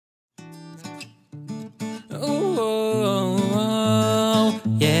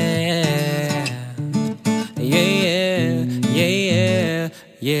yeah, yeah, yeah,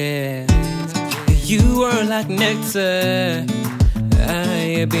 yeah. You are like nectar,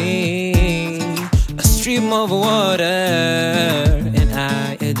 I be a stream of water, and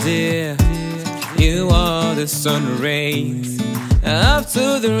I adhere. You are the sun rays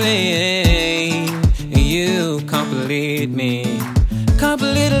after the rain. You complete me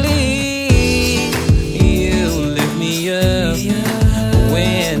completely. You lift me up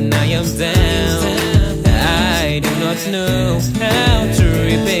when I am down. I do not know how to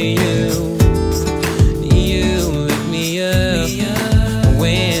repay you. You lift me up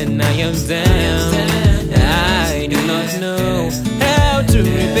when I am down. I do not know how to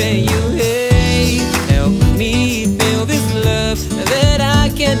repay you. Hey, help me feel this love that I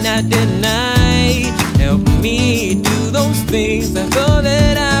cannot deny. Help me do those things I thought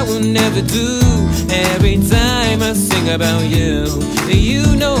that I would never do. Every time I sing about you,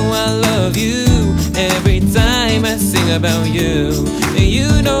 you know I love you. Every time I sing about you,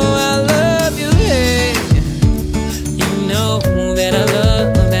 you know I love you. Hey, you know that I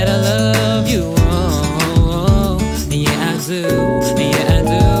love you. Oh, yeah I do, yeah I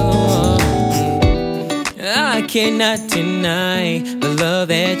do. I cannot deny the love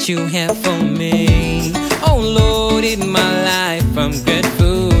that you have for me. Oh Lord, in my life I'm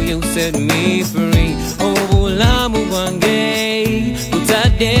grateful you set me free. Oh bulamu wange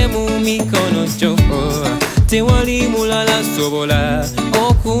utademu mikono joko tewali mulala sobola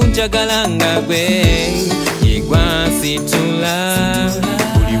okunjagala nga gwe yegwa situla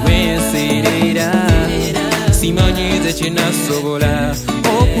buli wenserera simanyize kinasobola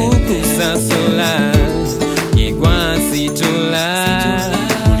okukusasula yegwa situla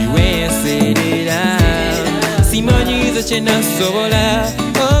buli wenserera simanyize kinasobola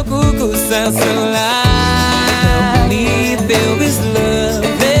okukusasula. Help me feel this love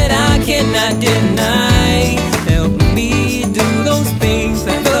that I cannot deny. Help me do those things I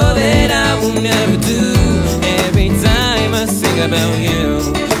thought that I would never do. Every time I sing about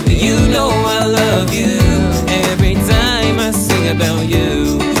you, you know I love you. Every time I sing about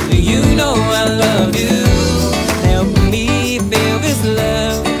you, you know I love you. Help me feel this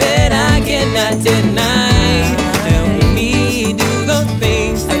love that I cannot deny. Help me do those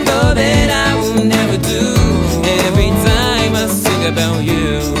things I thought that I would never do. Every time I sing about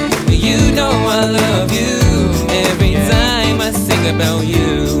you, you know I love you. Every time I sing about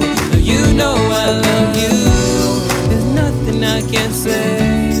you, you know I love you. There's nothing I can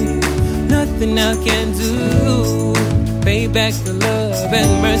say, nothing I can do. Pay back the love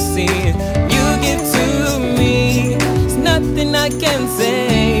and mercy you give to me. There's nothing I can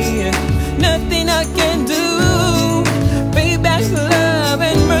say, nothing I can do.